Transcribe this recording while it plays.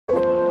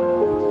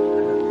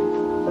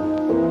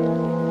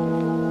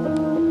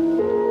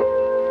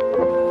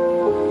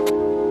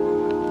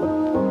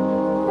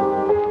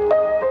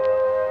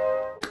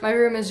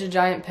room is a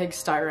giant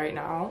pigsty right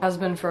now. Has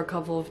been for a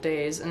couple of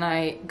days, and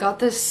I got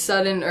this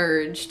sudden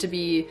urge to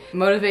be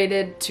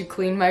motivated to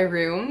clean my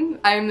room.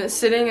 I'm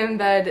sitting in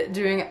bed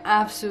doing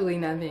absolutely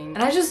nothing,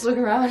 and I just look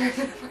around and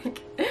I'm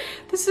like,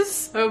 this is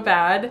so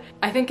bad.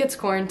 I think it's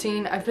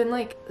quarantine. I've been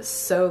like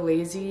so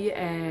lazy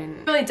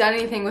and not really done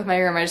anything with my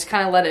room. I just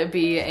kind of let it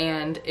be,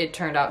 and it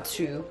turned out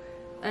to,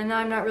 and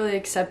I'm not really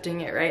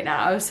accepting it right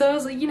now. So I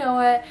was like, you know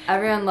what?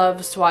 Everyone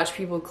loves to watch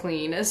people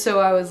clean. So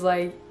I was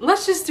like,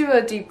 let's just do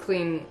a deep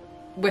clean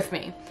with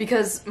me,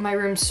 because my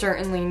room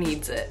certainly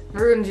needs it. My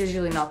room's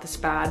usually not this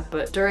bad,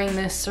 but during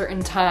this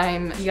certain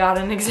time, you got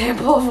an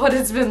example of what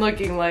it's been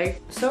looking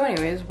like. So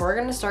anyways, we're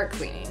gonna start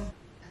cleaning.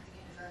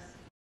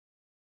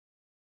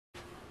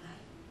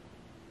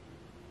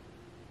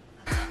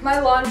 My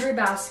laundry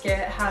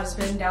basket has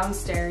been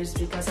downstairs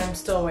because I'm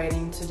still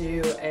waiting to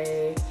do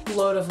a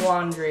load of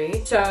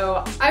laundry.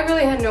 So I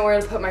really had nowhere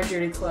to put my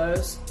dirty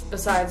clothes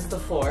besides the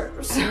floor.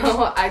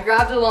 So I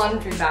grabbed a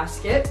laundry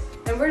basket,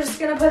 and we're just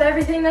gonna put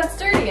everything that's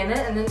dirty in it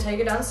and then take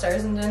it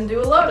downstairs and then do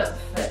a load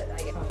of it.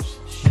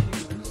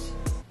 Shoes.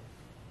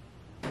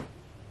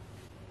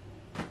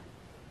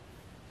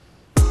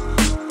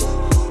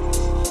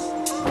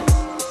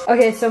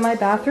 Okay, so my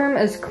bathroom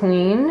is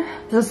clean.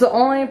 This is the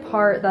only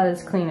part that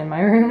is clean in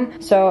my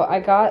room. So I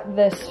got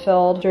this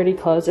filled dirty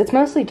clothes. It's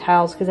mostly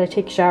towels because I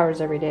take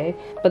showers every day.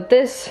 But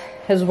this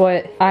is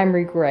what I'm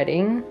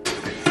regretting.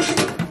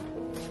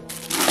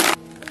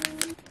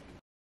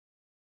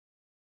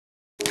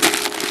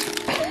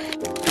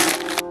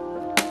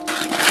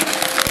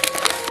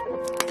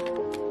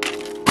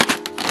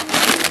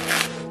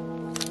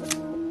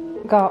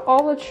 Got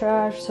all the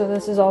trash, so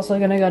this is also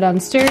gonna go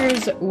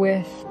downstairs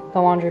with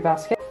the laundry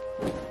basket.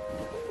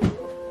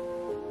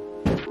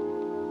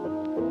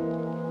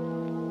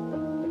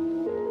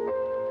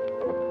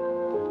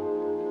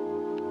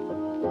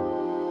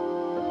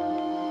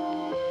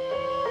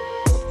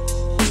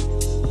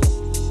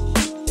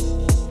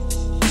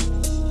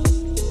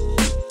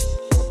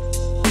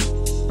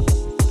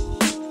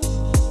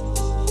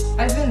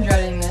 I've been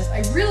dreading this.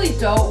 I really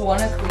don't want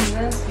to clean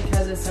this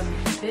because it's a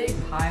big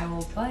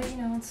pile, but you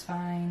know, it's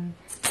fine.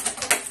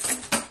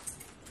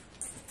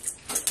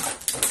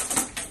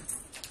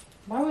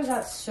 Why was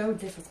that so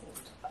difficult?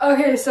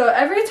 Okay, so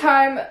every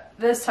time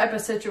this type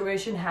of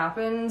situation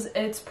happens,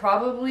 it's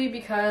probably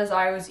because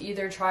I was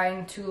either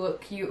trying to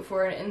look cute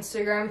for an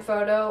Instagram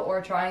photo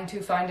or trying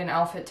to find an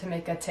outfit to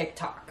make a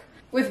TikTok.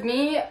 With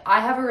me, I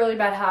have a really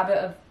bad habit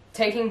of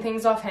taking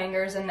things off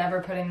hangers and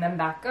never putting them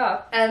back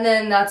up. And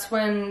then that's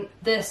when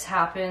this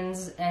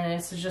happens, and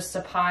it's just a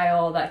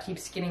pile that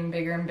keeps getting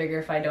bigger and bigger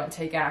if I don't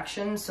take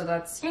action. So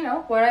that's, you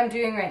know, what I'm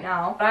doing right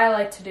now. What I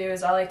like to do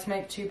is I like to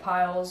make two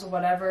piles.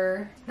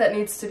 Whatever that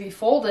needs to be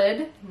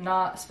folded,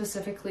 not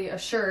specifically a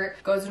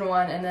shirt, goes in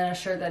one, and then a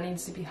shirt that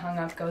needs to be hung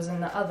up goes in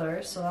the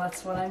other. So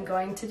that's what I'm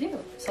going to do.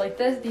 So like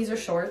this, these are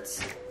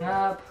shorts.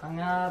 Hung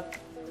up.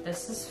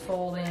 This is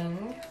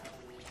folding.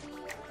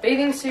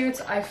 Bathing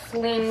suits I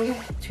fling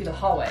to the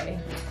hallway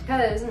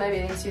because my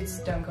bathing suits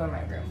don't go in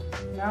my room.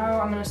 Now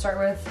I'm gonna start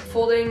with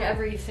folding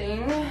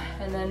everything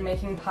and then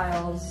making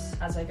piles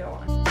as I go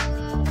on.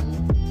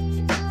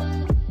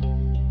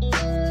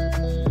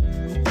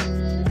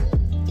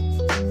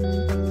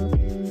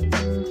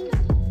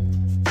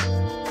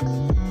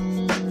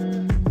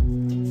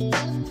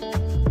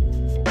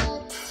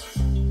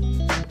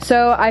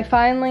 So I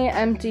finally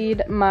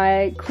emptied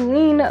my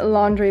clean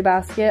laundry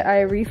basket.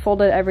 I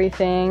refolded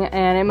everything,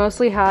 and it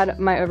mostly had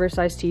my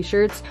oversized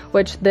t-shirts,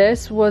 which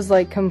this was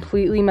like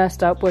completely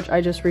messed up, which I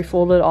just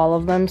refolded all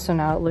of them, so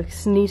now it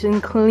looks neat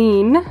and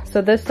clean.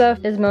 So this stuff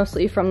is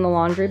mostly from the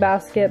laundry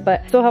basket,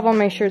 but I still have all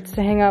my shirts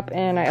to hang up,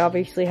 and I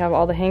obviously have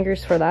all the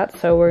hangers for that,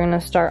 so we're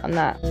gonna start on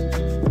that.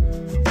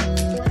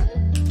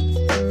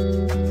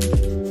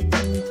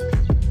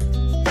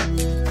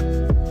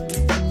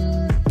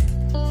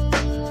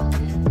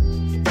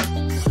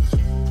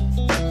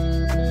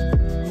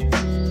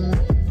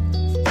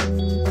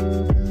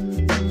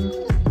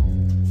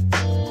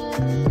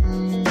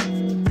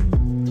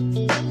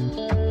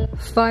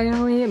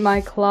 Finally, my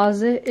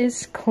closet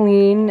is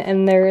clean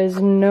and there is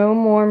no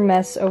more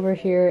mess over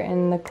here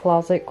in the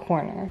closet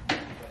corner.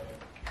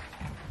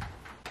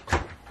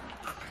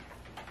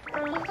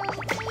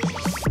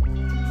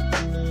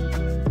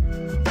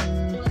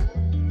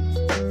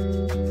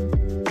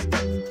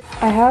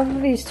 I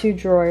have these two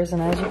drawers,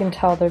 and as you can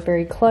tell, they're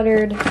very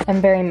cluttered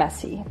and very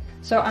messy.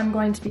 So I'm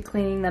going to be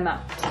cleaning them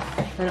out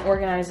and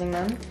organizing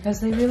them because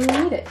they really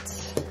need it.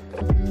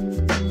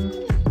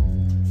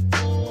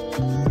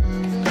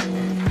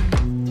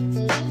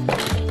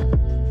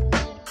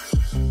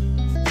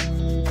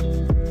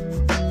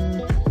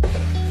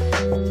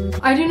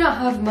 I do not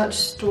have much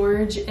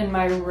storage in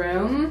my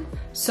room,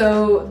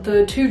 So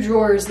the 2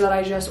 drawers that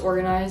I just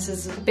organized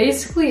is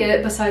basically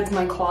it besides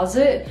my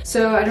closet.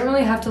 So I don't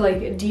really have to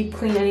like deep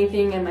clean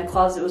anything and my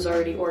closet was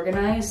already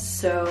organized.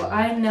 So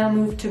I now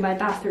move to my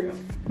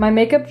bathroom. My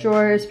makeup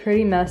drawer is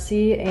pretty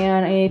messy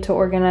and I need to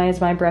organize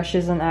my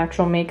brushes and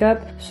actual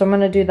makeup. So I'm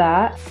gonna do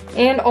that.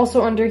 And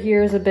also under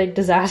here is a big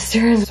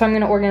disaster. So I'm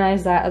gonna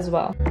organize that as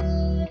well.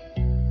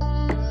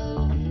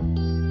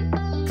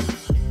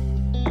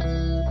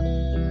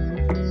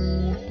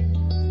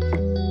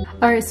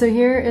 Alright, so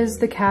here is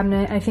the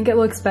cabinet. I think it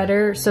looks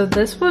better. So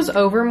this was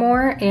over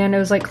more and it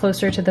was like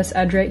closer to this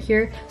edge right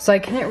here. So I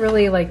couldn't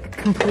really like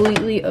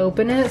completely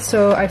open it.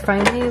 So I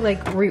finally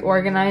like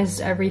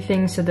reorganized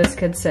everything so this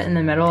could sit in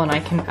the middle and I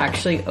can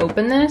actually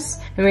open this.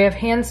 And we have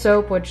hand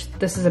soap, which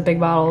this is a big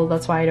bottle.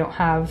 That's why I don't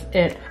have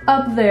it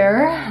up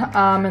there.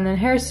 And then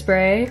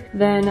hairspray.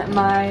 Then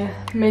my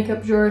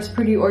makeup drawer is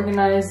pretty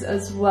organized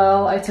as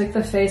well. I took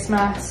the face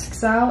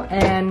masks out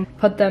and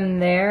put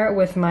them there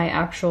with my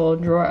actual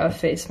drawer of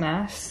face masks.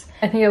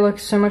 I think it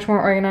looks so much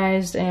more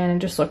organized and it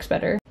just looks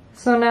better.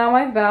 So now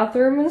my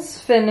bathroom is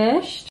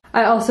finished.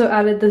 I also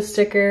added this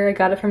sticker. I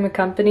got it from a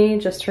company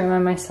just to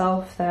remind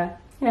myself that,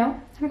 you know,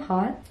 I'm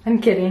hot.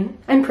 I'm kidding.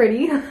 I'm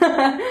pretty.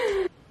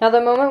 Now the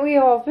moment we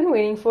all have been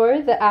waiting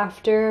for, the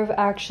after of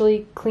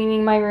actually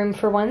cleaning my room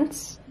for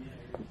once.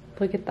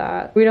 Look at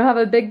that. We don't have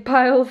a big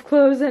pile of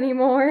clothes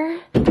anymore.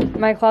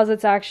 My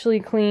closet's actually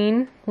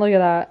clean. Look at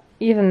that.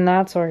 Even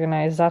that's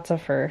organized. That's a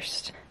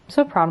first.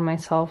 So proud of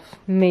myself.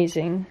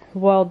 Amazing.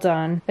 Well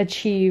done.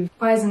 Achieved.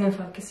 Why isn't it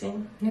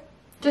focusing?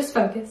 Just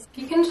focus.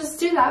 You can just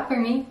do that for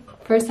me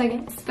for a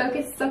second. Just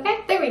focus. Okay,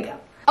 there we go.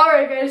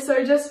 Alright guys, so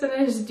I just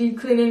finished deep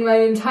cleaning my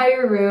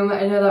entire room.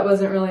 I know that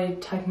wasn't really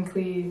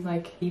technically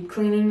like deep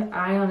cleaning.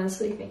 I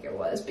honestly think it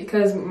was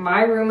because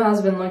my room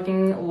has been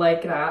looking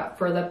like that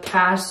for the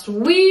past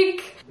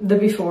week. The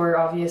before,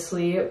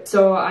 obviously.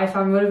 So I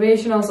found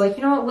motivation. I was like,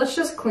 you know what, let's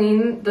just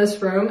clean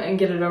this room and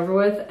get it over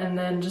with and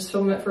then just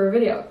film it for a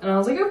video. And I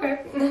was like,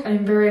 okay.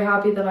 I'm very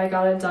happy that I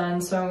got it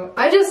done. So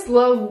I just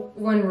love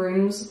when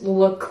rooms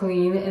look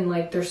clean and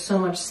like there's so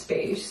much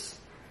space.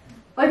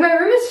 Like my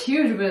room is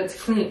huge, but it's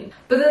clean.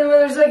 But then when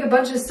there's like a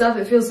bunch of stuff,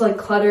 it feels like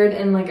cluttered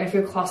and like I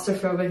feel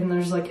claustrophobic and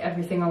there's like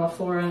everything on the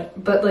floor.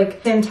 But like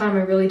at the same time,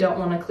 I really don't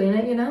want to clean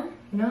it, you know?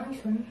 You know, you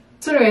feel me?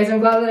 So anyways, I'm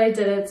glad that I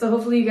did it. So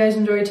hopefully you guys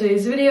enjoyed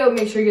today's video.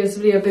 Make sure you give this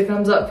video a big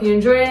thumbs up if you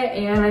enjoy it.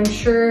 And I'm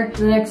sure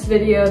the next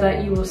video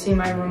that you will see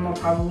my room will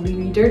probably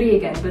be dirty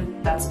again,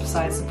 but that's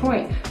besides the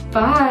point.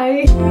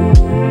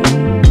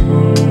 Bye!